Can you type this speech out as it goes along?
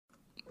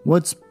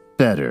What's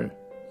better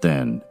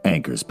than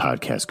Anchor's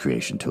podcast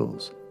creation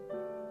tools?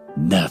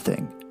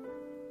 Nothing.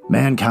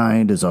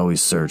 Mankind has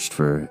always searched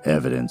for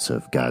evidence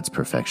of God's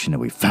perfection, and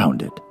we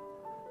found it.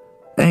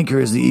 Anchor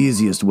is the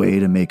easiest way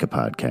to make a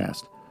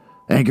podcast.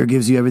 Anchor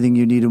gives you everything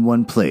you need in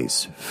one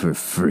place for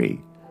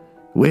free,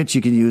 which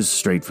you can use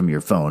straight from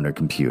your phone or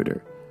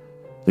computer.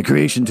 The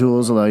creation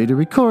tools allow you to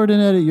record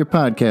and edit your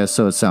podcast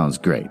so it sounds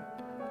great.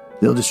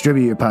 They'll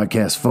distribute your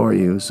podcast for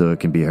you so it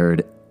can be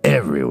heard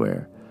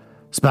everywhere.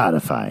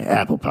 Spotify,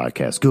 Apple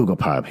Podcasts, Google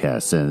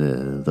Podcasts,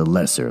 and the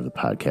lesser of the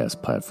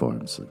podcast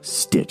platforms like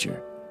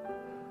Stitcher.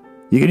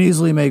 You can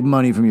easily make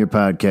money from your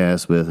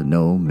podcast with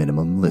no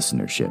minimum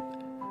listenership.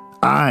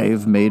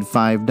 I've made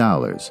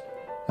 $5,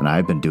 and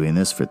I've been doing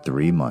this for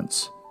 3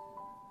 months.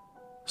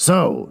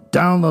 So,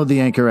 download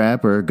the Anchor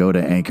app or go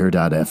to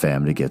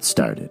anchor.fm to get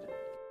started.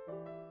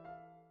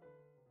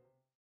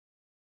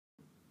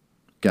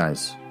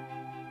 Guys,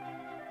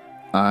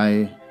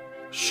 I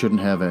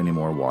shouldn't have any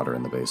more water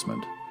in the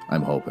basement.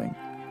 I'm hoping.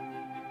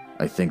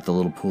 I think the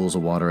little pools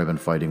of water I've been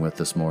fighting with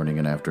this morning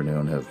and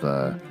afternoon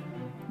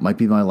might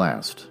be my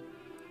last.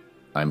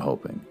 I'm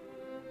hoping.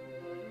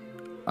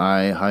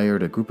 I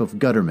hired a group of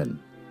guttermen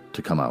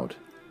to come out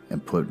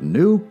and put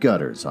new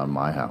gutters on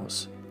my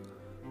house,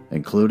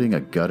 including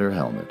a gutter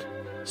helmet,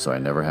 so I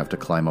never have to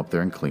climb up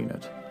there and clean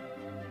it.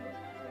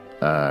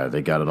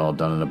 They got it all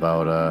done in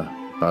about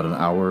an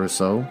hour or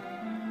so,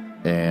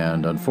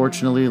 and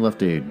unfortunately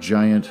left a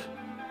giant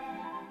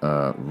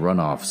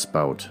runoff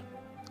spout,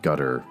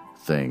 gutter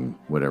thing,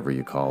 whatever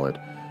you call it,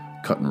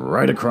 cutting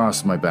right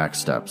across my back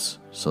steps,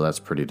 so that's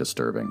pretty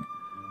disturbing.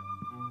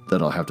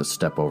 That I'll have to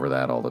step over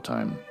that all the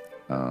time.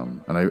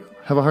 And I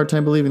have a hard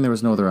time believing there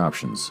was no other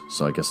options,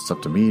 so I guess it's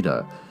up to me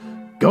to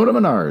go to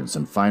Menards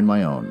and find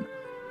my own.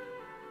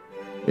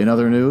 In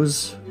other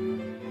news,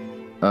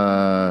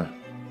 I've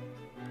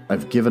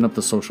given up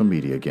the social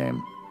media game.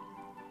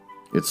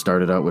 It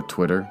started out with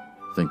Twitter,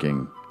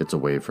 thinking it's a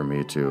way for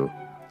me to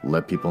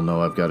let people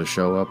know I've got to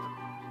show up.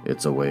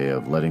 It's a way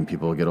of letting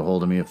people get a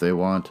hold of me if they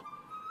want.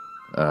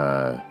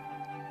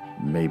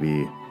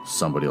 Maybe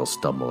somebody will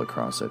stumble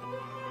across it.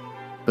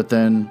 But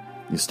then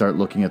you start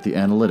looking at the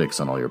analytics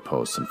on all your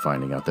posts and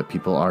finding out that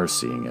people are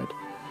seeing it.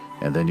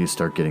 And then you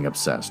start getting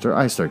obsessed, or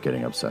I start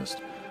getting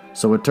obsessed.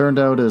 So what turned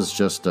out as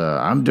just,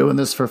 I'm doing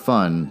this for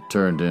fun,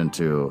 turned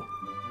into,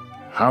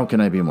 how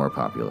can I be more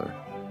popular?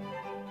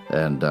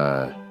 And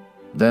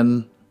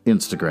then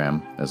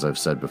Instagram, as I've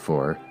said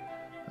before,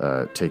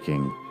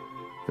 taking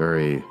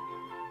very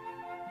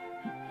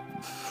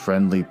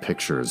friendly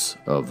pictures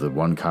of the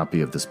one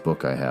copy of this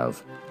book I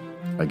have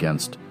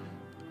against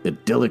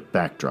idyllic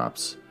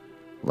backdrops,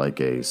 like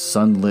a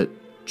sunlit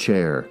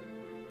chair,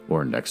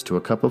 or next to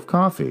a cup of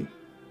coffee,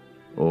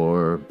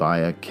 or by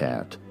a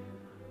cat,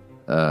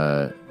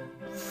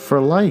 for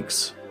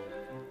likes,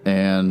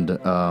 and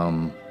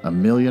a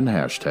million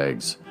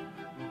hashtags.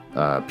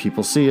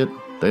 People see it,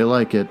 they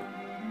like it,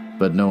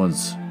 but no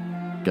one's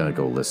gonna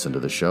go listen to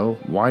the show.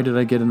 Why did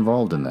I get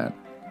involved in that?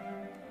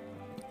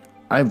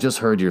 I've just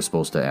heard you're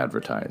supposed to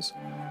advertise.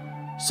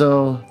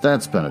 So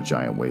that's been a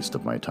giant waste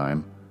of my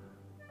time.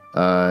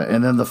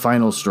 And then the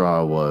final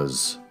straw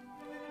was,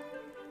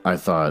 I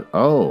thought,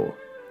 oh,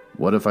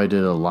 what if I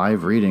did a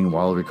live reading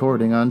while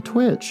recording on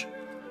Twitch?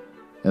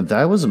 And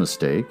that was a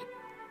mistake,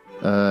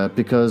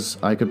 because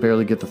I could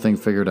barely get the thing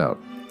figured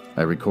out.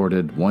 I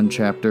recorded one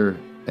chapter,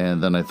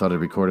 and then I thought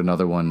I'd record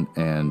another one,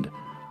 and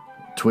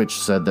Twitch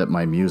said that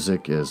my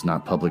music is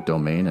not public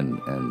domain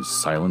and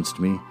silenced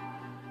me.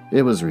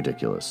 It was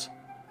ridiculous.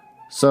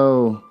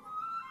 So,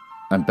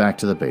 I'm back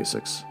to the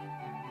basics.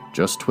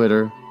 Just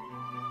Twitter,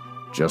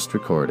 just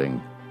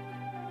recording.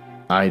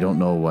 I don't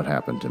know what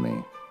happened to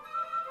me.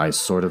 I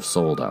sort of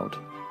sold out,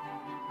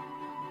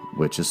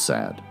 which is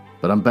sad.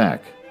 But I'm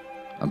back.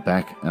 I'm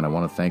back, and I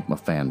want to thank my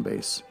fan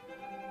base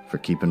for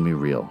keeping me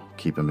real,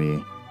 keeping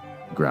me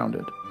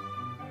grounded.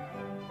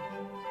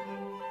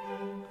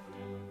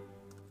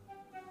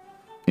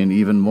 In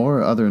even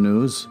more other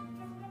news,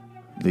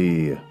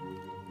 the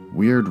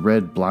weird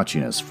red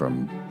blotchiness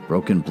from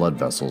broken blood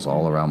vessels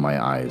all around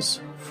my eyes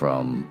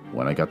from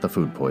when I got the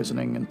food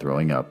poisoning and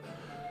throwing up,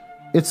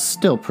 it's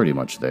still pretty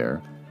much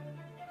there.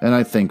 And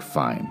I think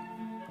fine.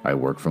 I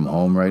work from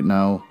home right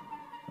now.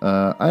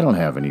 I don't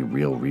have any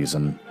real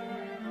reason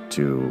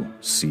to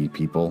see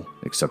people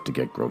except to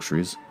get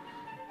groceries.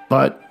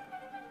 But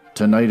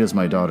tonight is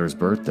my daughter's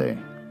birthday,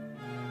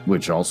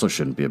 which also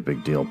shouldn't be a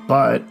big deal,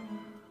 but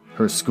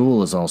her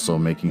school is also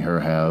making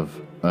her have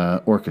an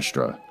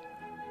orchestra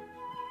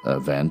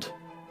event,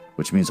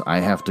 which means I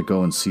have to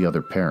go and see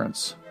other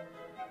parents.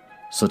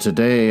 So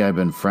today I've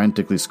been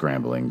frantically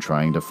scrambling,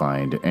 trying to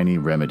find any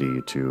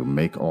remedy to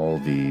make all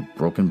the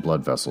broken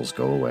blood vessels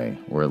go away,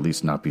 or at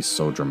least not be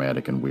so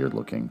dramatic and weird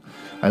looking.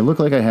 I look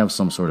like I have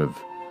some sort of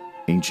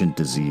ancient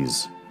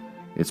disease.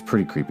 It's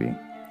pretty creepy.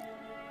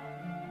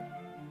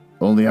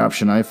 Only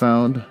option I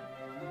found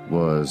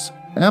was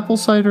apple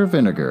cider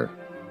vinegar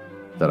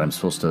that I'm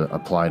supposed to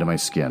apply to my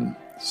skin.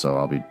 So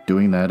I'll be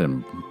doing that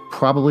and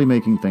probably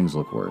making things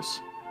look worse.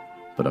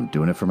 But I'm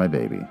doing it for my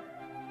baby.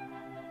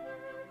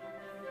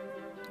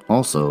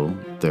 Also,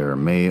 there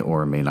may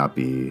or may not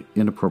be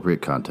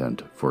inappropriate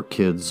content for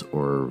kids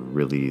or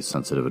really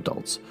sensitive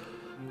adults.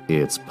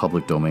 It's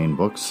public domain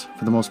books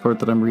for the most part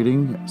that I'm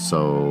reading,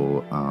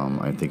 so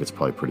I think it's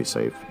probably pretty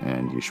safe,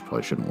 and you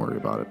probably shouldn't worry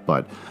about it.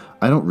 But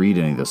I don't read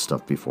any of this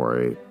stuff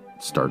before I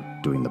start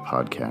doing the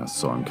podcast,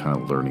 so I'm kind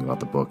of learning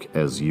about the book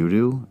as you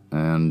do.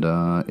 And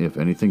if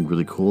anything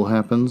really cool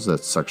happens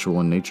that's sexual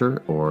in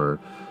nature or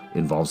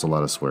involves a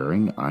lot of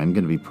swearing, I'm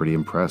going to be pretty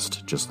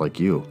impressed, just like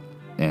you.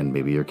 And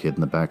maybe your kid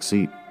in the back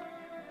seat.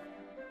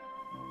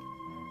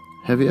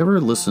 Have you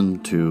ever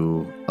listened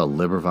to a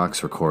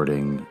LibriVox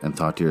recording and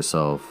thought to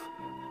yourself,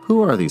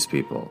 who are these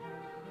people?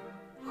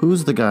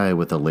 Who's the guy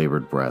with the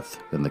labored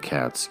breath and the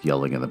cats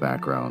yelling in the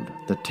background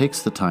that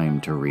takes the time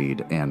to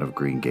read Anne of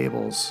Green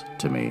Gables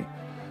to me?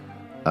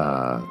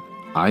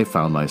 I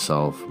found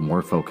myself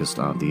more focused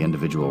on the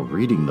individual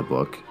reading the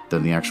book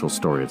than the actual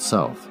story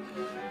itself.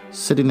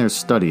 Sitting there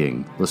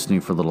studying,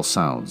 listening for little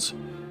sounds.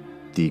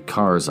 The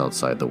cars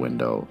outside the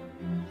window,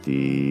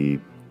 the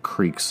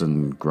creaks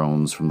and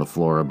groans from the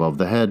floor above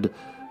the head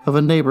of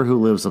a neighbor who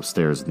lives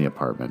upstairs in the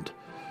apartment.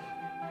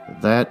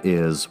 That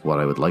is what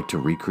I would like to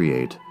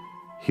recreate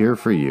here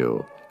for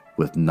you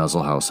with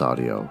Nuzzle House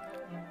Audio.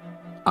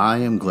 I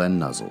am Glenn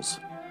Nuzzles.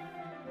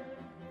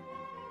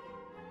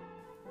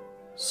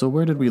 So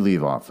where did we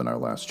leave off in our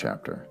last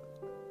chapter?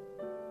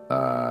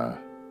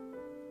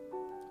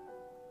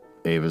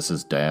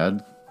 Avis's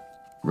dad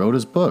wrote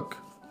his book,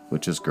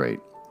 which is great.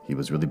 He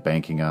was really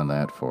banking on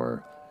that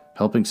for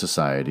helping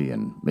society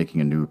and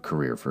making a new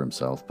career for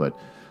himself, but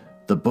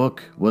the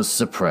book was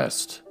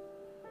suppressed,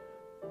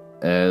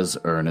 as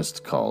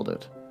Ernest called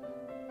it.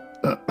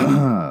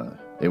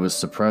 It was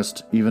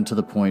suppressed even to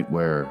the point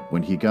where,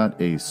 when he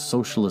got a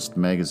socialist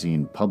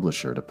magazine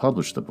publisher to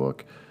publish the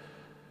book,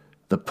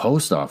 the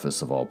post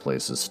office of all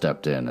places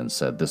stepped in and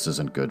said this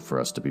isn't good for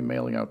us to be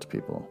mailing out to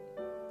people.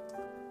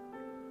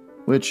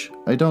 Which,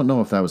 I don't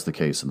know if that was the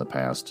case in the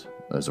past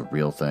as a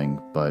real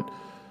thing, but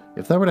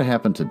if that were to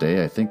happen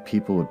today, I think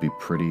people would be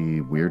pretty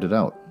weirded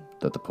out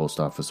that the post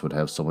office would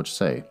have so much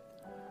say.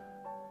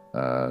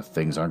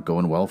 Things aren't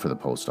going well for the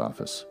post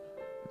office.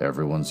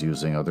 Everyone's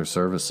using other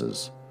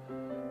services,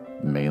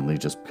 mainly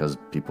just because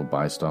people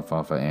buy stuff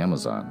off of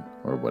Amazon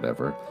or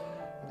whatever.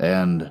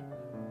 And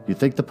you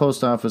think the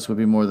post office would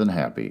be more than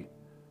happy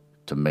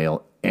to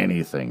mail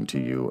anything to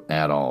you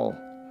at all.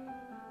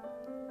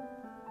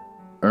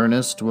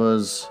 Ernest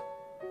was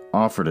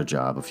offered a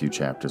job a few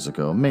chapters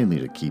ago, mainly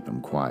to keep him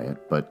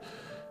quiet, but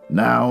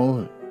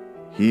now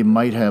he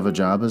might have a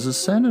job as a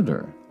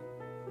senator,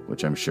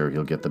 which I'm sure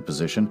he'll get the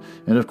position.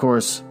 And of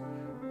course,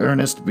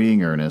 Ernest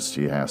being Ernest,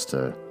 he has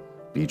to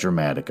be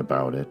dramatic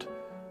about it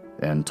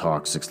and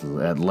talks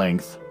at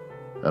length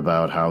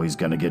about how he's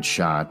going to get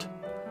shot,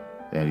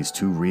 and he's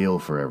too real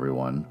for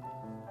everyone.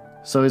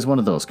 So he's one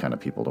of those kind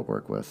of people to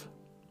work with.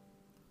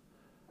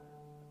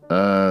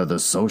 The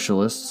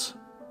socialists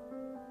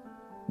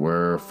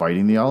were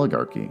fighting the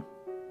oligarchy.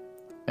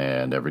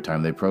 And every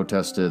time they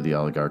protested, the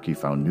oligarchy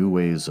found new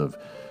ways of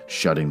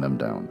shutting them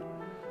down.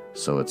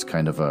 So it's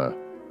kind of a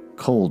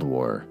Cold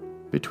War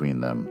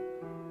between them.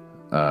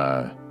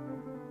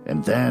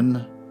 And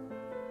then,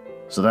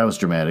 so that was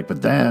dramatic,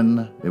 but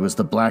then it was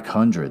the Black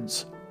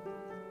Hundreds,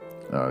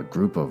 a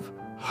group of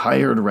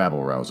hired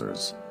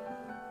rabble-rousers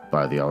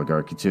by the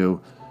oligarchy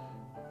to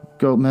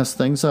go mess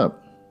things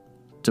up,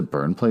 to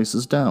burn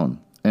places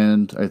down.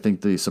 And I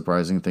think the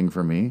surprising thing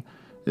for me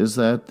is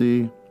that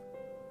the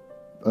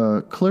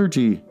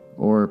clergy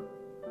or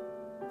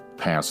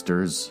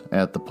pastors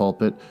at the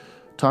pulpit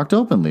talked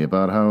openly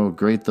about how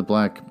great the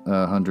Black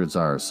Hundreds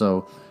are.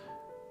 So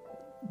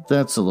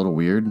that's a little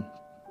weird.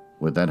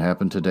 Would that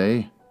happen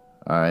today?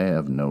 I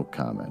have no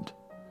comment.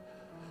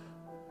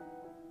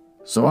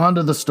 So on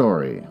to the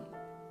story.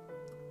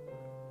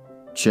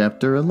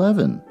 Chapter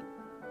 11.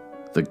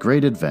 The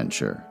Great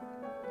Adventure.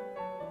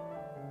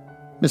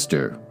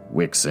 Mr.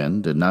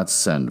 Wixon did not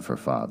send for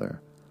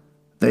Father.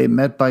 They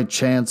met by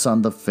chance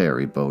on the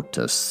ferry boat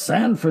to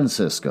San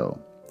Francisco,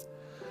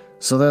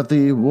 so that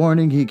the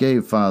warning he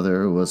gave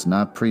Father was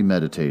not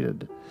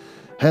premeditated.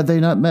 Had they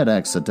not met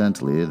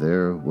accidentally,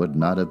 there would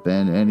not have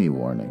been any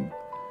warning.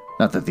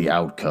 Not that the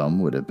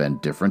outcome would have been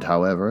different,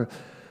 however.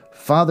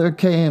 Father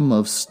came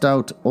of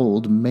stout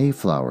old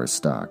Mayflower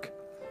stock,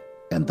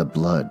 and the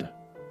blood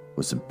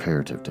was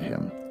imperative to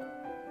him.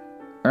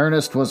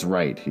 Ernest was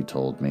right, he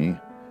told me,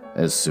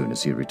 as soon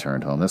as he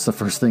returned home. That's the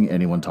first thing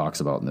anyone talks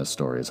about in this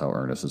story, is how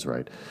Ernest is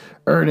right.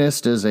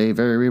 Ernest is a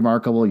very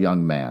remarkable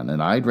young man,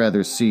 and I'd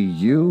rather see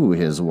you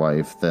his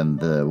wife than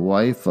the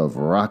wife of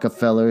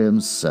Rockefeller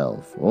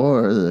himself,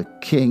 or the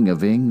King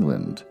of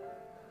England.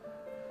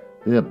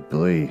 Yeah,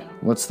 boy,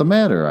 what's the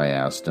matter? I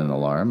asked in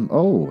alarm.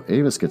 Oh,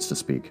 Avis gets to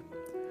speak.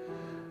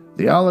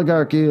 The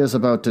oligarchy is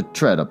about to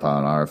tread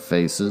upon our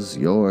faces,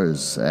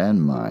 yours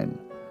and mine.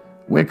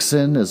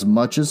 Wixon as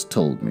much as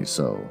told me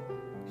so.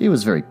 He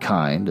was very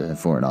kind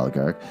for an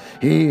oligarch.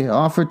 He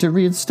offered to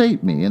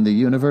reinstate me in the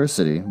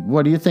university.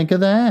 What do you think of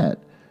that?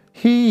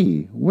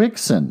 He,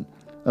 Wixon,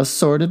 A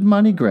sordid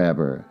money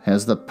grabber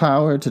has the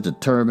power to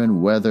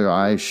determine whether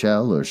I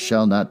shall or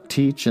shall not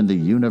teach in the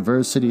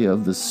university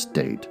of the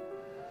state.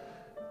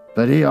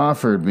 But he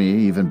offered me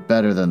even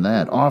better than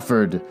that,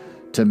 offered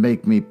to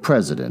make me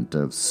president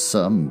of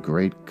some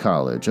great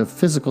college of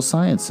physical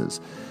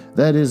sciences.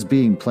 That is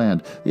being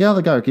planned. The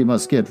oligarchy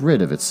must get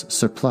rid of its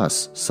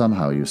surplus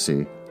somehow, you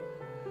see.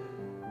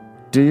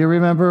 Do you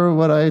remember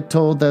what I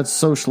told that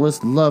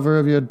socialist lover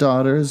of your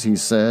daughter's? He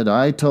said,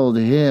 I told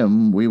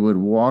him we would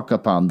walk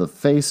upon the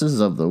faces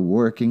of the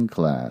working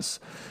class.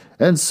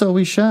 And so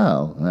we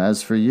shall.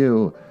 As for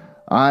you,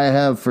 I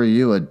have for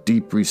you a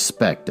deep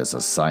respect as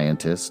a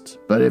scientist.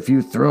 But if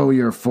you throw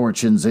your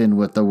fortunes in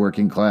with the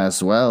working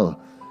class,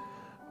 well,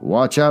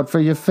 watch out for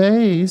your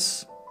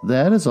face.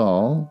 That is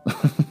all.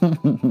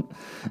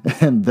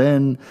 And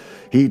then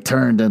he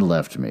turned and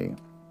left me.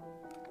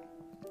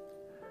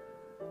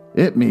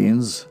 It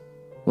means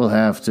we'll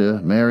have to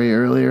marry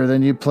earlier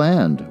than you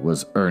planned,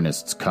 was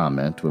Ernest's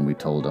comment when we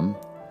told him.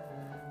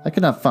 I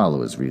could not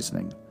follow his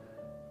reasoning,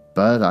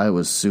 but I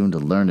was soon to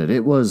learn it.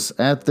 It was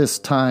at this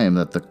time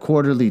that the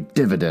quarterly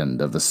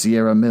dividend of the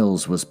Sierra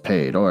Mills was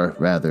paid, or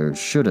rather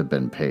should have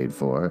been paid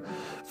for.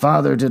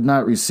 Father did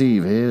not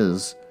receive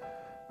his.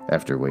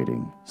 After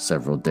waiting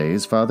several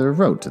days, Father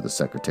wrote to the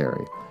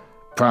secretary.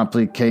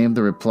 Promptly came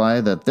the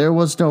reply that there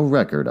was no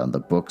record on the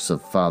books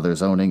of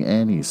Father's owning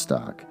any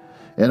stock,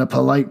 and a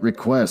polite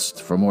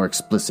request for more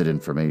explicit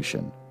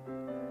information.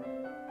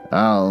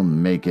 I'll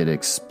make it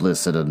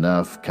explicit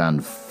enough,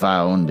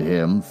 confound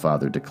him,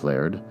 Father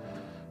declared,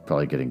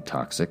 probably getting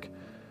toxic,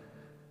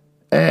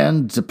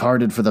 and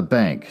departed for the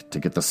bank to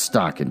get the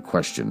stock in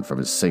question from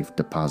his safe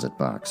deposit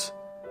box.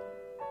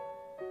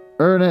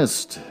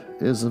 Ernest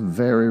is a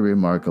very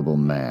remarkable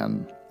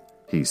man,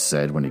 he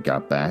said when he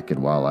got back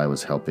and while I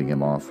was helping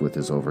him off with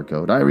his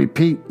overcoat. I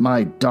repeat,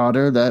 my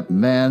daughter, that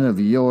man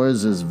of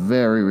yours is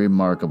very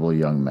remarkable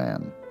young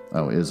man.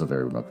 Oh, is a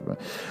very remarkable man.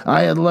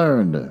 I had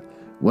learned,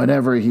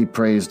 whenever he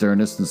praised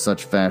Ernest in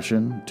such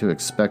fashion, to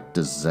expect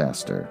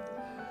disaster.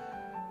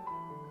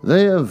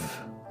 They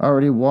have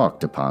already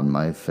walked upon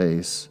my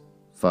face,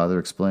 Father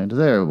explained.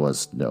 There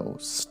was no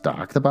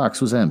stock. The box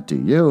was empty.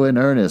 You and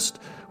Ernest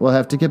will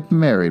have to get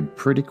married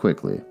pretty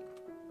quickly.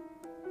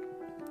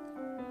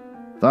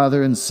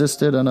 Father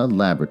insisted on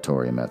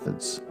laboratory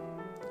methods.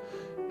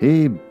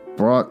 He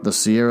brought the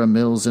Sierra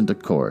Mills into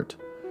court,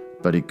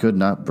 but he could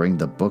not bring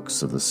the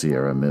books of the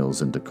Sierra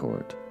Mills into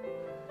court.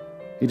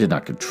 He did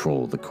not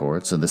control the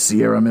courts, and the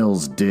Sierra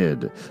Mills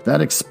did.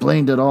 That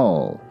explained it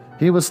all.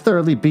 He was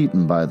thoroughly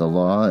beaten by the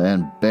law,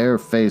 and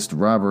barefaced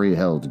robbery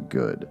held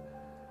good.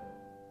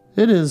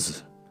 It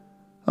is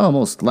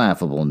almost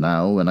laughable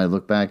now when I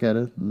look back at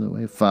it, the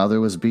way Father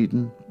was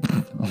beaten.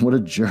 What a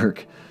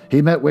jerk.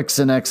 He met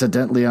Wixon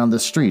accidentally on the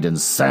street in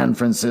San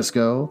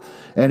Francisco,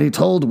 and he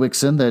told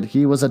Wixon that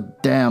he was a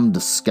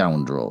damned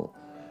scoundrel.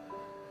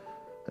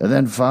 And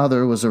then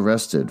Father was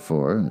arrested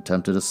for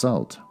attempted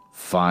assault,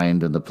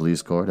 fined in the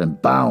police court,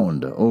 and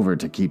bound over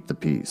to keep the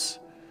peace.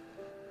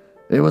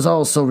 It was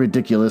all so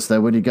ridiculous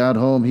that when he got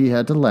home he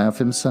had to laugh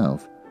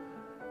himself.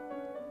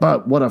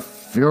 But what a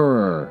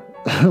furor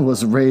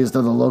was raised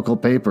in the local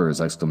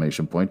papers! !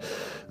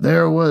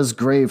 There was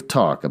grave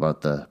talk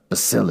about the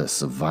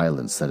bacillus of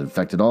violence that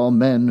infected all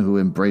men who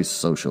embraced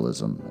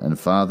socialism, and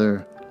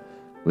Father,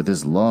 with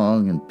his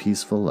long and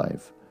peaceful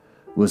life,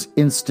 was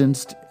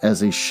instanced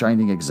as a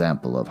shining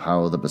example of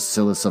how the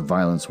bacillus of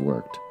violence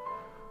worked.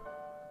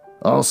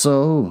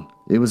 Also,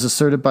 it was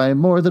asserted by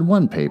more than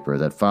one paper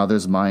that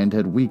Father's mind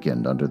had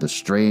weakened under the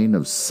strain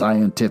of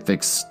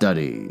scientific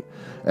study,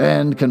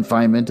 and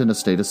confinement in a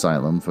state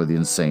asylum for the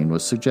insane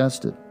was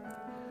suggested.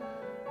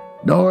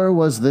 Nor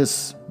was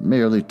this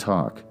merely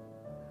talk.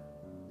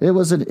 It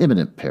was an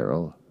imminent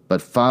peril,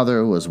 but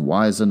Father was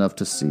wise enough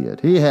to see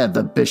it. He had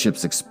the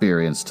bishop's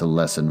experience to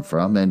lesson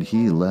from, and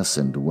he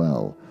lessoned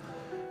well.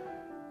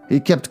 He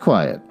kept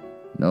quiet,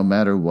 no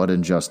matter what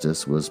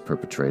injustice was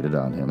perpetrated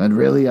on him, and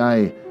really,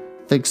 I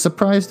think,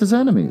 surprised his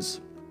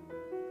enemies.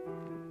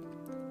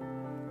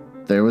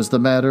 There was the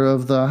matter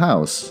of the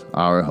house,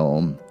 our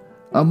home.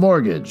 A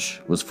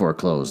mortgage was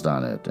foreclosed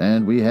on it,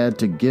 and we had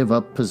to give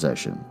up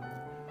possession.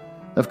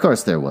 Of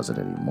course, there wasn't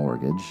any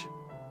mortgage,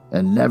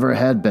 and never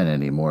had been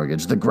any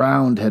mortgage. The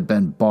ground had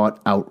been bought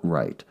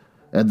outright,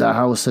 and the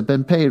house had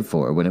been paid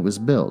for when it was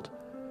built.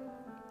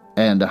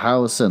 And the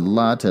house and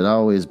lot had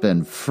always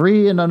been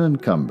free and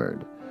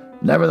unencumbered.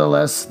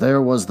 Nevertheless,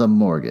 there was the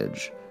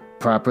mortgage,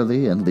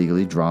 properly and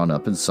legally drawn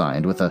up and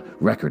signed, with a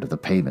record of the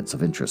payments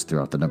of interest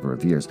throughout the number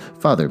of years.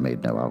 Father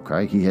made no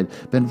outcry. He had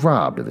been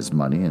robbed of his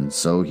money, and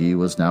so he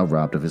was now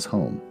robbed of his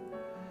home.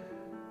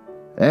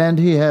 And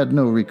he had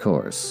no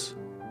recourse.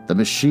 The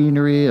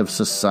machinery of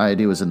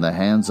society was in the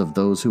hands of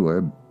those who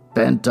were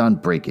bent on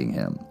breaking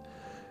him.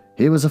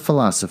 He was a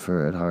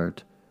philosopher at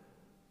heart,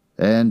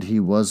 and he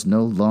was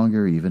no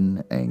longer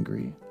even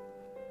angry.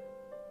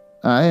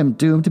 I am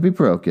doomed to be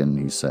broken,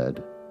 he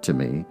said to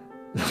me,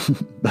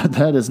 but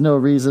that is no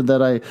reason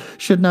that I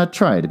should not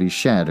try to be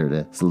shattered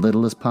as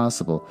little as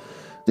possible.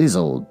 These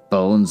old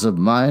bones of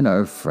mine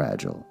are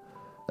fragile.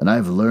 and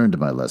I've learned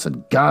my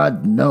lesson.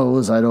 God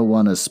knows I don't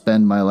want to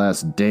spend my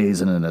last days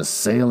in an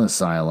insane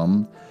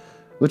asylum,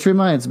 which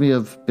reminds me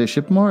of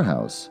Bishop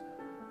Morehouse,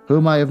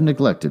 whom I have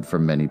neglected for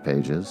many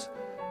pages.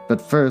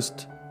 But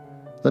first,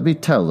 let me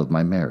tell of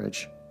my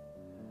marriage.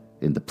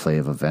 In the play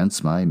of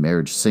events, my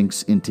marriage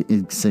sinks into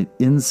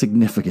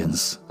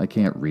insignificance. I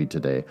can't read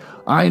today.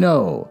 I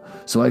know,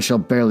 so I shall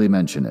barely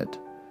mention it.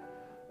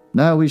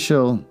 Now we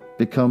shall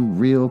become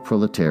real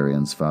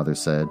proletarians, Father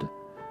said.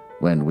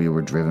 When we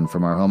were driven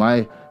from our home,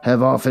 I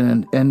have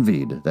often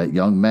envied that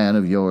young man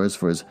of yours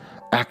for his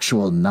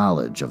actual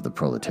knowledge of the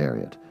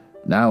proletariat.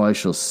 Now I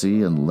shall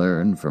see and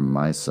learn for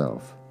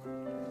myself.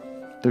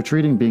 They're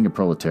treating being a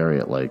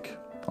proletariat like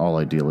all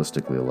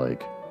idealistically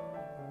alike.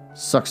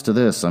 Sucks to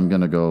this, I'm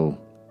gonna go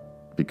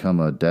become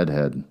a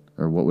deadhead,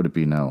 or what would it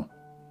be now?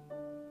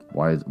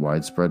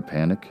 Widespread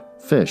panic?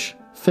 Fish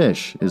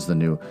is the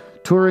new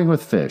touring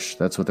with fish.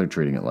 That's what they're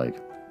treating it like.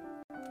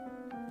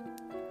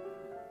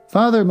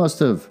 Father must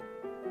have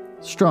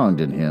stronged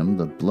in him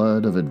the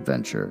blood of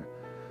adventure.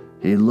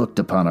 He looked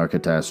upon our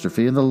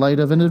catastrophe in the light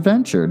of an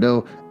adventure.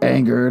 No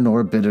anger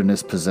nor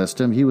bitterness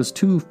possessed him. He was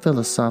too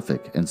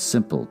philosophic and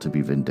simple to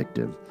be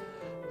vindictive,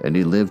 and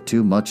he lived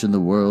too much in the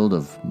world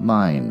of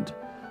mind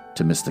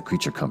to miss the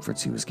creature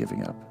comforts he was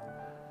giving up.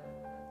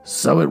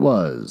 So it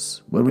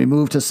was, when we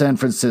moved to San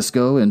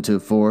Francisco into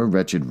 4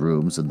 wretched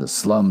rooms in the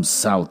slums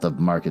south of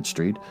Market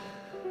Street,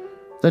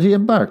 that he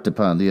embarked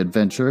upon the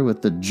adventure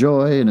with the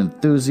joy and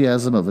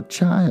enthusiasm of a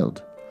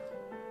child.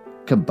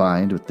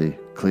 Combined with the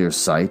clear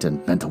sight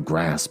and mental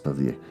grasp of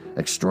the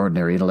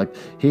extraordinary intellect,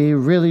 he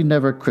really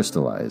never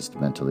crystallized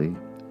mentally.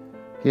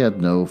 He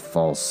had no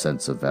false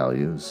sense of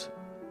values.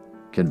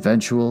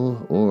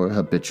 Conventional or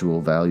habitual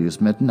values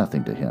meant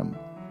nothing to him.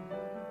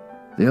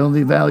 The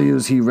only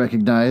values he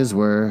recognized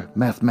were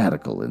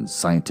mathematical and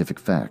scientific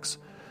facts.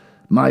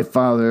 My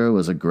father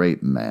was a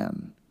great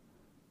man.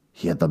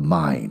 He had the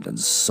mind and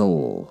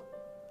soul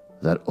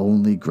that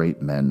only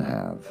great men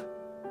have.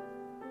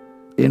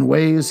 In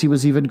ways he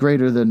was even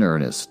greater than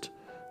Ernest,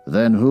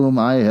 than whom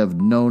I have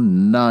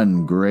known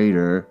none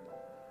greater.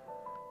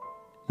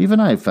 Even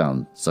I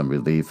found some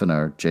relief in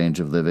our change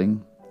of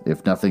living.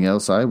 If nothing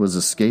else, I was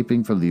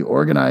escaping from the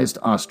organized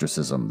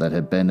ostracism that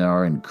had been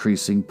our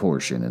increasing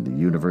portion in the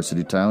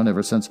university town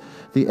ever since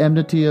the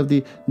enmity of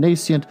the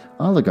nascent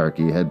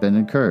oligarchy had been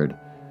incurred.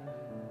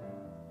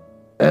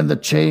 And the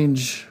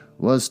change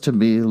was to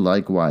me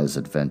likewise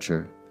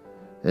adventure,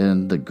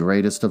 and the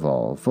greatest of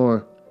all,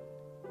 for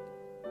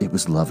it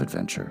was love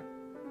adventure.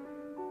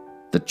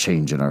 The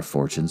change in our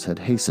fortunes had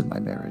hastened my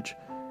marriage,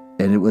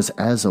 and it was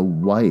as a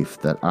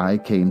wife that I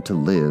came to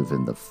live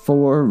in the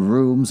 4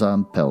 rooms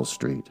on Pell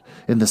Street,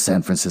 in the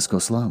San Francisco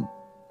slum.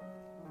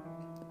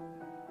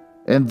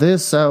 And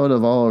this out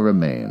of all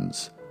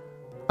remains,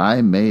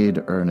 I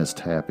made Ernest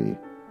happy.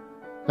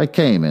 I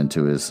came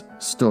into his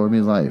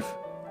stormy life,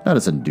 not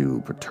as a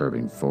new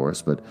perturbing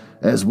force, but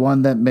as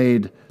one that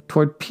made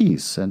toward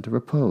peace and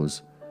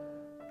repose.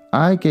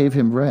 I gave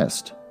him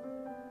rest.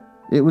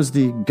 It was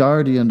the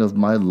guardian of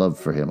my love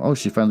for him. Oh,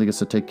 she finally gets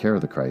to take care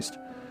of the Christ.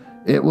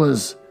 It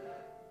was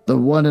the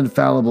one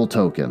infallible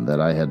token that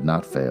I had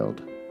not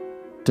failed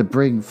to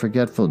bring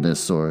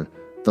forgetfulness or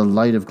the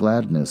light of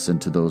gladness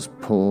into those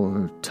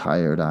poor,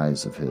 tired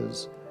eyes of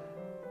his.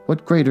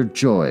 What greater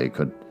joy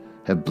could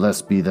have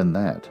blessed me than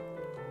that?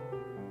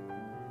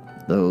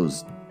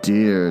 Those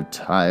dear,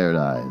 tired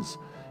eyes.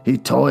 He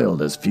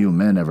toiled as few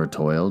men ever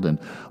toiled, and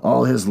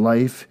all his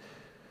life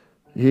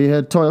he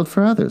had toiled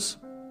for others.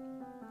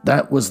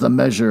 That was the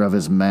measure of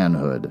his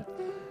manhood.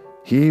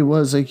 He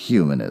was a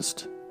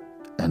humanist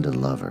and a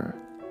lover.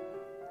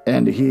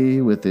 And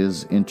he, with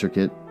his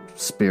intricate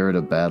spirit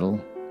of battle,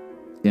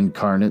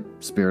 incarnate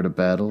spirit of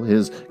battle,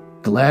 his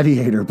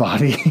gladiator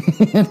body,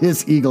 and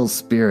his eagle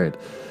spirit.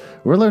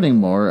 We're learning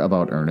more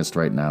about Ernest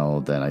right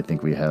now than I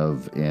think we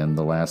have in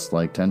the last,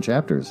 10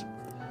 chapters.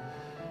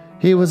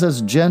 He was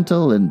as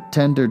gentle and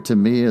tender to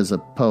me as a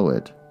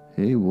poet.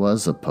 He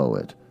was a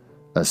poet,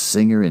 a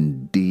singer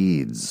in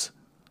deeds.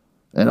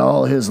 And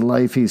all his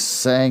life he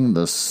sang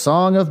the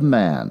song of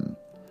man.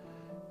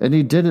 And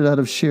he did it out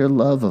of sheer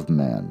love of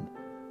man.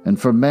 And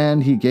for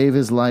man he gave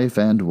his life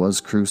and was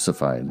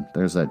crucified.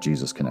 There's that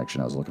Jesus connection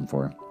I was looking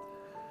for.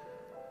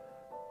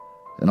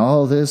 And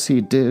all this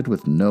he did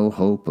with no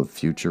hope of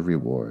future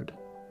reward.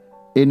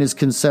 In his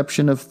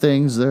conception of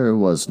things there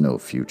was no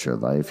future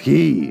life.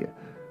 He,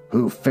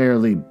 who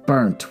fairly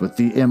burnt with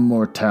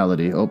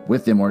immortality,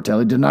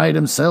 denied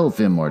himself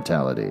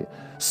immortality.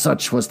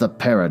 Such was the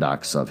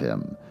paradox of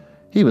him.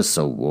 He was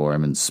so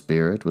warm in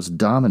spirit, was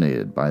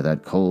dominated by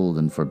that cold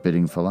and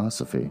forbidding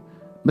philosophy,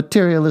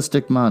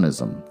 materialistic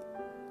monism.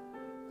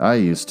 I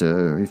used to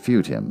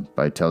refute him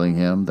by telling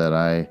him that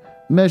I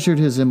measured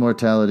his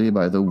immortality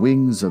by the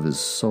wings of his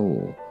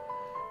soul,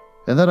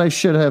 and that I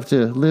should have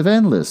to live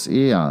endless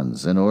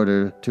eons in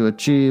order to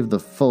achieve the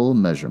full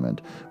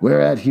measurement,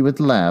 whereat he would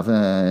laugh,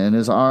 and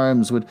his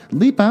arms would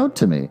leap out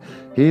to me.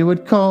 He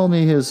would call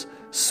me his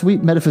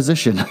sweet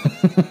metaphysician,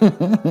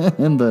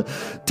 and the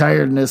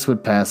tiredness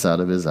would pass out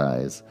of his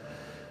eyes.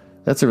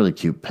 That's a really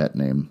cute pet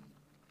name.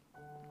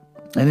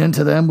 And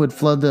into them would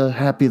flood the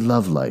happy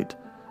love light.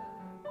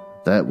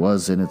 That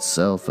was in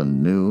itself a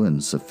new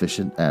and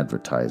sufficient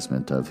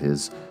advertisement of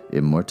his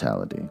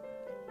immortality.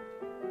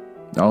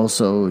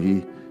 Also,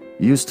 he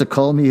used to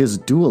call me his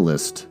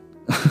dualist.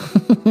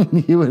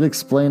 He would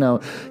explain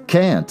how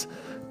Kant,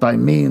 by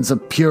means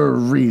of pure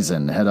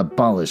reason, had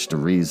abolished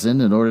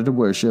reason in order to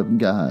worship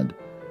God.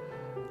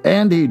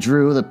 And he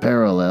drew the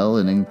parallel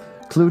and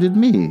included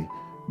me,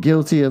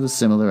 guilty of a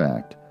similar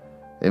act.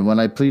 And when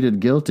I pleaded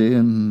guilty,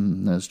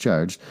 as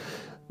charged,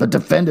 but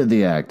defended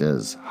the act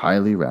as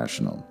highly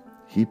rational,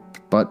 he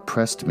but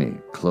pressed me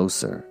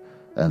closer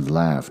and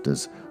laughed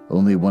as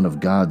only one of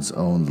God's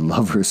own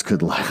lovers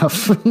could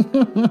laugh.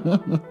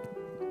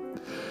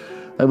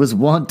 I was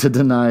wont to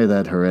deny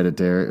that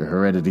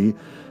heredity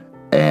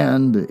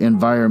and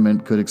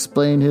environment could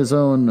explain his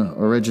own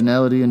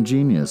originality and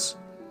genius,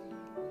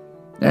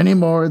 any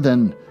more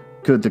than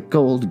could the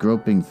cold,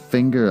 groping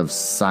finger of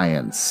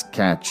science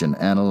catch and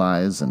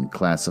analyze and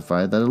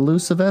classify that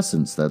elusive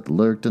essence that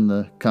lurked in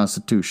the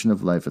constitution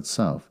of life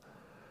itself.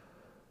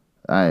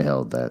 I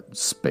held that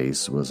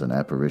space was an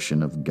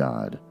apparition of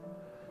God,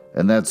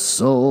 and that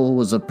soul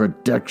was a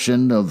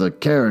projection of the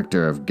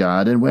character of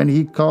God, and when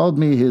he called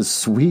me his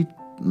sweet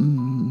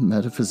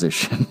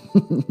metaphysician,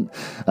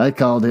 I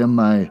called him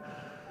my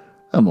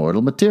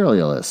immortal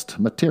materialist.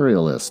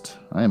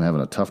 I am having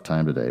a tough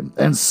time today.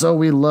 And so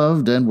we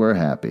loved and were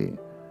happy.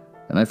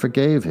 And I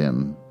forgave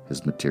him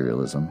his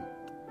materialism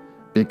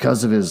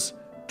because of his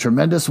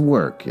tremendous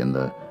work in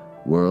the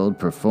world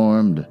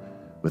performed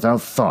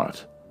without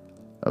thought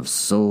of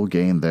soul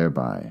gain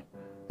thereby,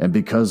 and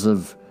because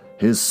of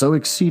his so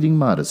exceeding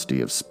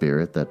modesty of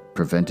spirit that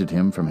prevented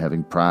him from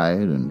having pride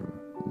and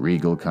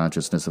regal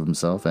consciousness of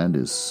himself and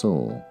his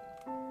soul.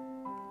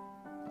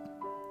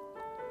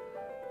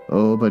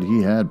 Oh, but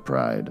he had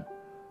pride.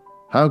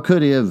 How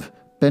could he have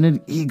been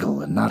an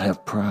eagle and not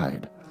have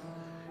pride?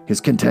 His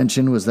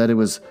contention was that it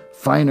was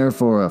finer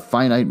for a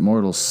finite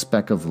mortal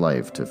speck of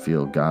life to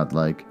feel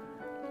godlike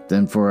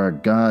than for a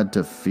god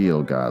to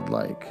feel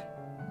godlike.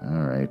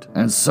 All right.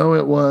 And so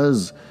it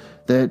was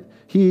that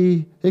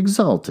he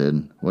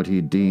exalted what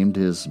he deemed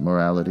his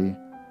morality.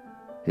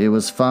 He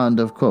was fond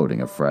of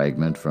quoting a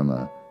fragment from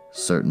a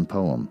certain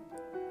poem.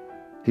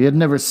 He had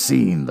never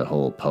seen the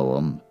whole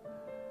poem,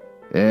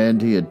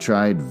 and he had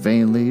tried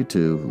vainly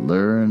to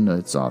learn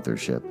its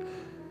authorship.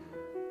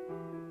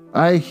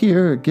 I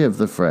here give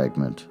the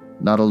fragment,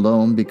 not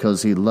alone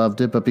because he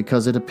loved it, but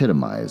because it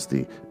epitomized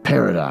the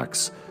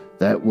paradox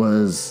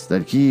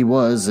that he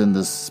was in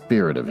the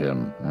spirit of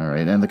him, all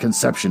right, and the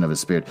conception of his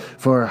spirit.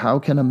 For how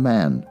can a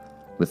man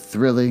with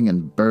thrilling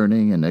and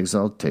burning and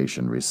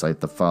exaltation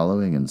recite the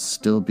following and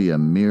still be a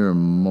mere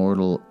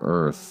mortal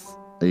earth,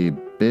 a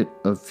bit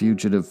of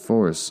fugitive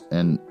force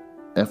and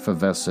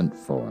effervescent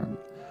form?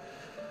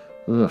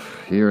 Ugh,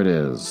 here it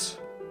is.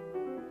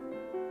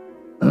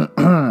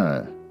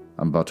 I'm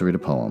about to read a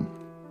poem.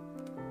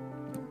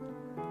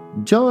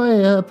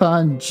 Joy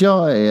upon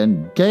joy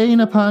and gain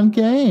upon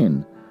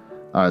gain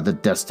are the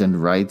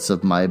destined rights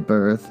of my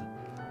birth,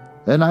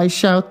 and I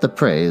shout the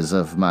praise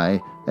of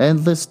my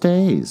endless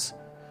days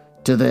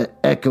to the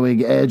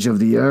echoing edge of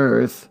the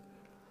earth.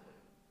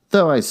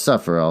 Though I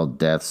suffer all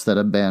deaths that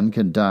a man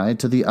can die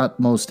to the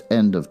utmost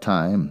end of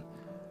time,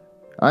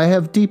 I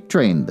have deep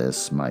drained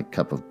this, my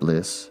cup of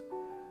bliss,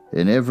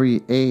 in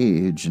every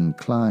age and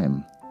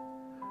clime.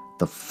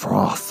 The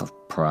froth of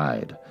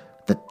pride,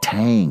 the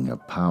tang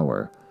of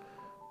power,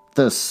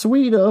 the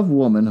sweet of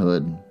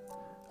womanhood,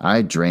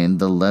 I drained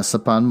the less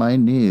upon my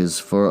knees,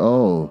 for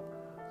oh,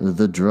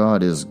 the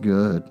draught is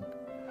good.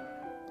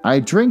 I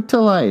drink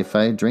to life,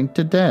 I drink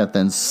to death,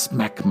 and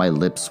smack my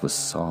lips with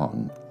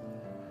song.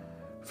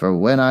 For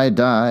when I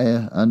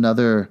die,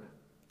 another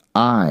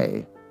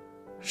I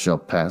shall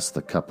pass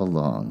the cup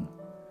along.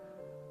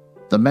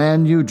 The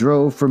man you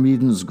drove from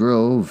Eden's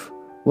grove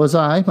was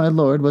I, my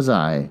lord, was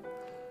I,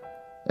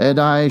 and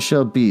I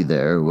shall be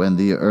there when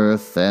the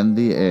earth and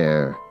the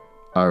air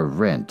are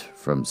rent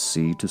from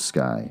sea to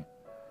sky.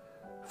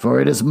 For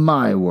it is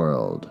my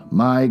world,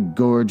 my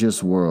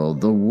gorgeous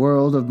world, the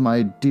world of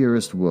my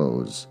dearest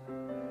woes.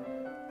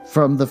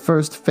 From the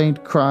first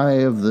faint cry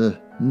of the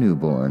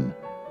newborn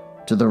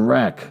to the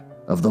rack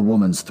of the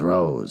woman's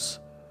throes,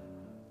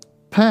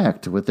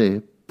 packed with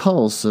a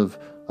pulse of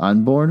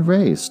unborn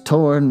race,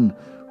 torn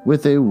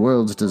with a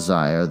world's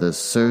desire, the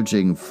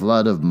surging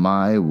flood of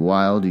my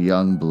wild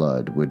young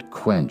blood would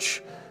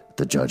quench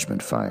the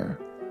judgment fire.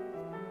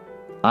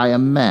 I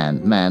am man,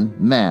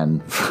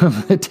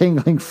 from the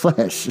tingling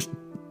flesh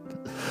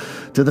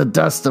to the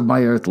dust of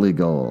my earthly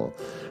goal,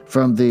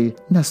 from the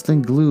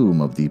nestling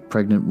gloom of the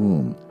pregnant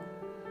womb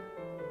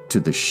to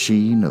the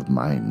sheen of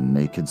my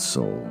naked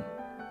soul.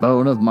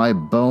 Bone of my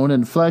bone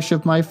and flesh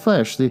of my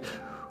flesh, the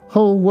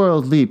whole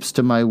world leaps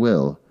to my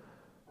will,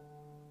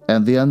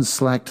 and the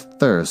unslacked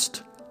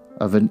thirst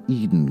of an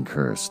Eden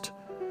cursed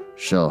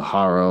shall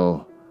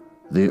harrow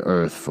the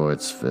earth for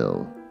its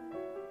fill.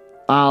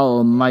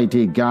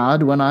 Almighty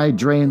God, when I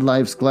drain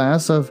life's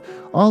glass of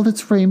all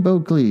its rainbow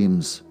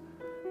gleams,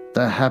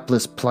 the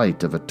hapless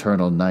plight of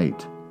eternal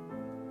night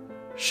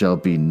shall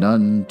be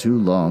none too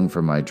long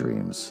for my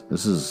dreams.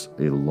 This is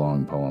a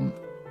long poem.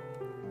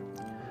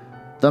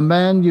 The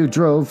man you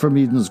drove from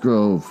Eden's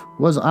Grove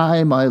was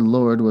I, my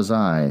lord, was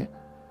I,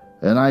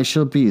 and I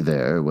shall be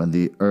there when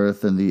the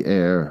earth and the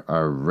air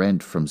are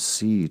rent from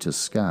sea to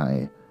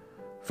sky.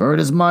 For it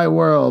is my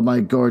world,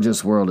 my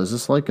gorgeous world. Is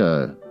this like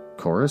a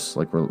chorus?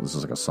 This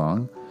is like a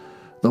song?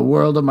 The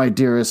world of my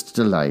dearest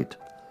delight.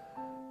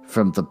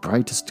 From the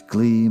brightest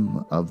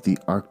gleam of the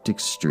Arctic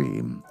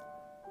stream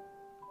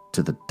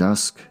to the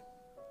dusk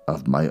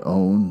of my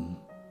own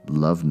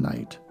love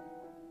night.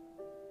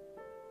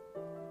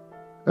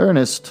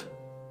 Ernest,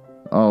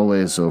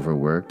 always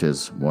overworked,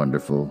 his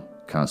wonderful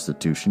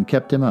constitution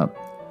kept him up.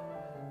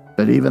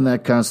 But even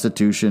that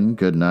constitution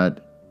could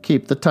not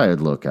keep the tired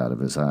look out of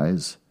his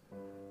eyes.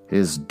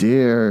 His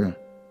dear,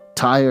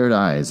 tired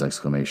eyes, !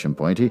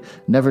 He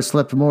never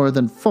slept more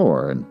than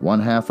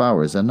 4.5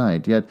 hours a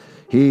night, yet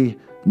he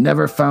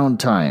never found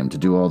time to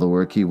do all the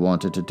work he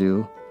wanted to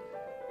do.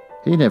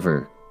 He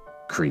never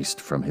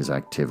creased from his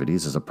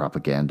activities as a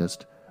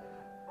propagandist,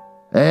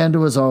 and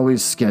was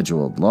always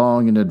scheduled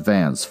long in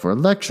advance for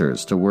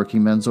lectures to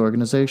working men's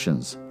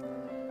organizations.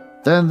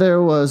 Then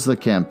there was the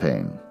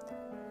campaign.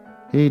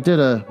 He did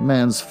a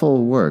man's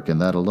full work in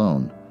that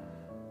alone.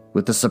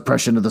 With the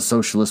suppression of the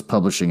socialist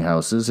publishing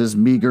houses, his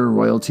meager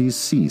royalties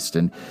ceased,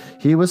 and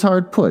he was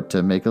hard put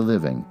to make a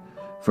living,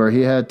 for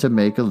he had to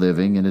make a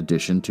living in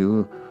addition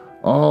to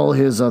all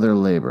his other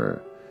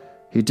labor.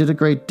 He did a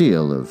great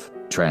deal of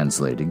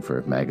translating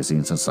for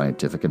magazines on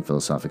scientific and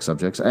philosophic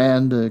subjects,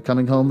 and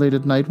coming home late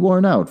at night,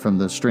 worn out from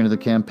the strain of the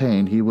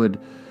campaign, he would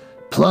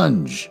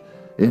plunge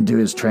into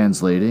his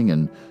translating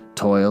and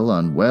toil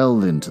on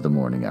well into the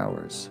morning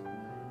hours.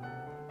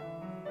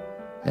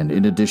 And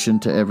in addition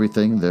to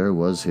everything, there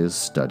was his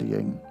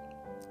studying.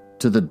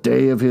 To the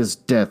day of his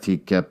death he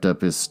kept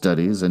up his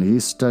studies, and he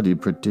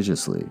studied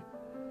prodigiously.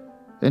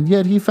 And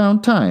yet he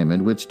found time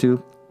in which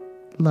to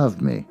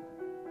love me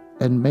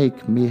and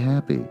make me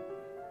happy.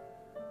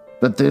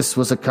 But this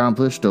was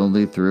accomplished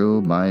only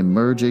through my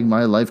merging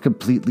my life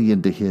completely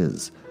into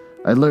his.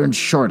 I learned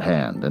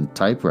shorthand and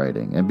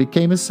typewriting and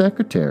became his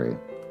secretary.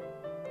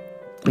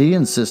 He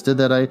insisted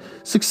that I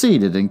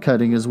succeeded in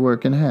cutting his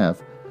work in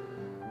half.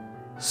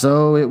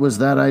 So it was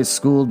that I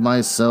schooled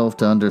myself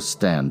to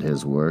understand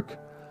his work.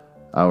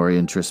 Our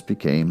interests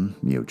became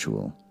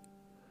mutual.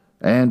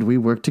 And we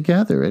worked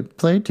together and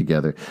played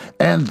together.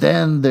 And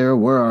then there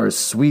were our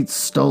sweet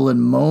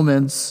stolen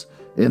moments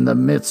in the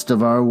midst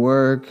of our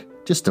work.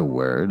 Just a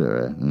word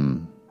or a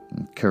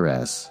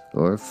caress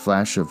or a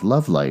flash of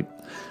love light.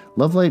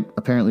 Love light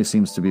apparently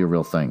seems to be a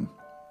real thing.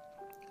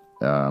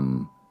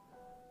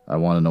 I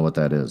want to know what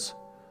that is.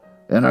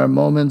 And our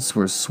moments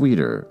were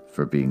sweeter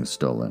for being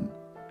stolen.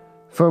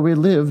 For we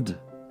lived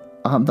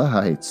on the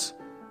heights,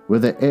 where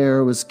the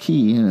air was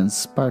keen and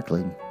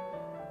sparkling,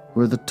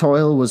 where the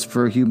toil was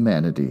for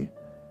humanity,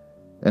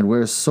 and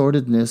where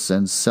sordidness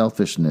and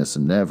selfishness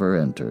never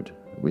entered.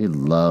 We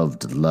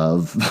loved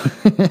love,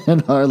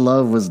 and our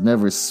love was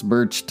never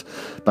smirched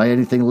by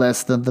anything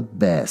less than the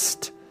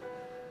best.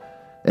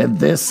 And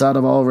this out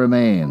of all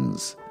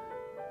remains.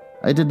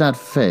 I did not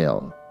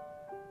fail.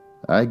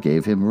 I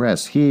gave him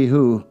rest, he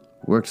who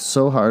worked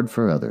so hard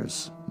for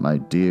others, my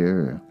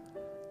dear,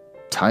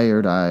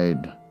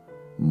 tired-eyed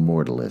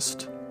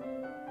mortalist.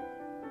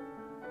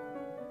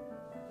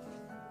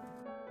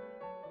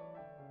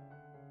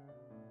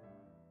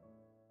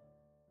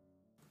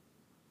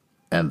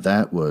 And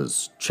that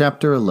was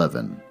Chapter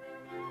 11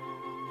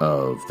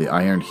 of The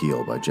Iron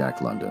Heel by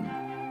Jack London.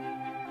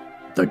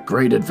 The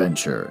Great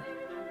Adventure.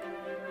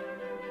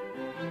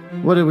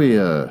 What did we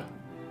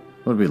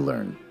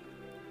learn?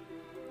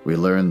 We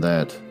learned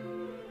that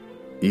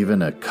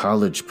even a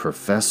college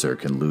professor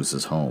can lose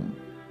his home.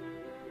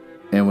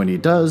 And when he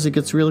does, he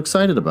gets real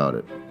excited about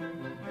it.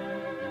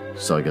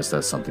 So I guess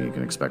that's something you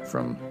can expect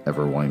from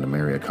ever wanting to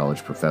marry a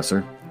college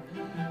professor.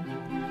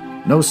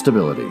 No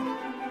stability.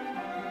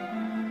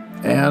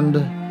 And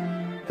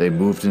they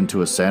moved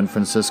into a San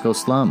Francisco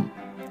slum.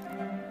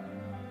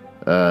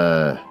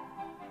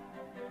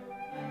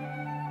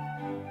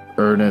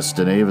 Ernest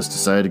and Avis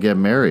decided to get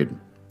married,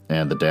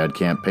 and the dad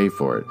can't pay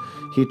for it.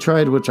 He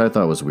tried, which I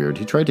thought was weird,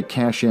 he tried to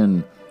cash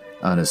in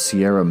on his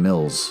Sierra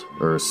Mills,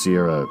 or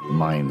Sierra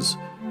Mines,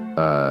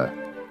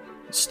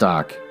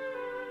 stock,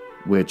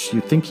 which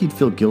you'd think he'd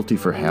feel guilty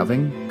for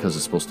having, because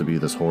it's supposed to be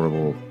this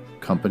horrible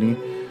company,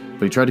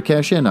 but he tried to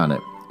cash in on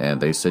it, and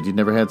they said you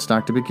never had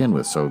stock to begin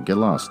with, so get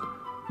lost.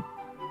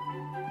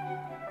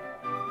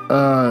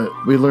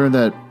 We learned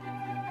that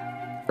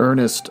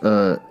Ernest,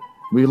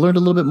 we learned a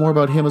little bit more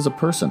about him as a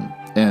person,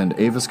 and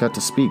Avis got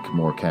to speak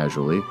more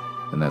casually,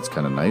 and that's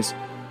kind of nice.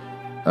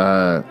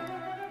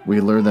 We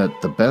learned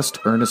that the best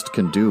Ernest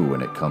can do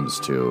when it comes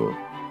to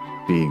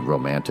being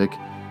romantic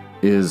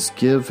is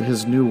give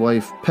his new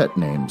wife pet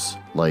names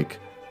like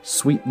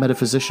Sweet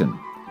Metaphysician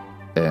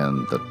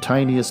and the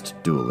Tiniest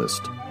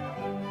Duelist.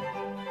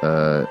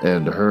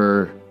 And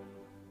her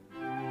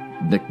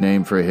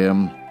nickname for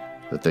him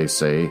that they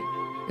say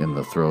in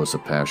the throes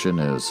of passion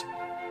is,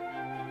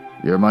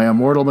 "You're my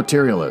immortal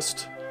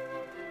materialist."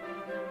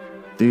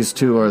 These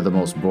two are the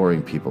most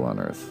boring people on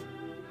Earth.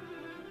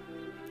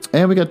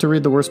 And we got to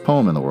read the worst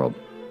poem in the world.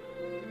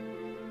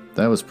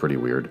 That was pretty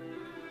weird.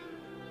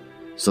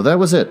 So that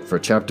was it for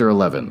Chapter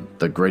 11,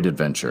 The Great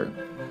Adventure.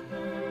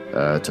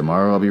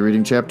 Tomorrow I'll be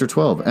reading Chapter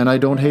 12, and I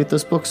don't hate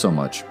this book so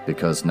much,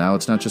 because now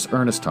it's not just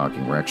Ernest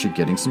talking. We're actually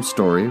getting some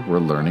story. We're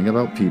learning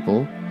about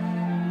people.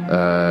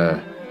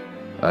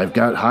 I've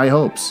got high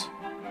hopes.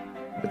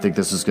 I think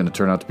this is going to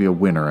turn out to be a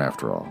winner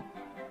after all.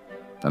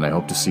 And I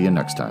hope to see you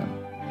next time.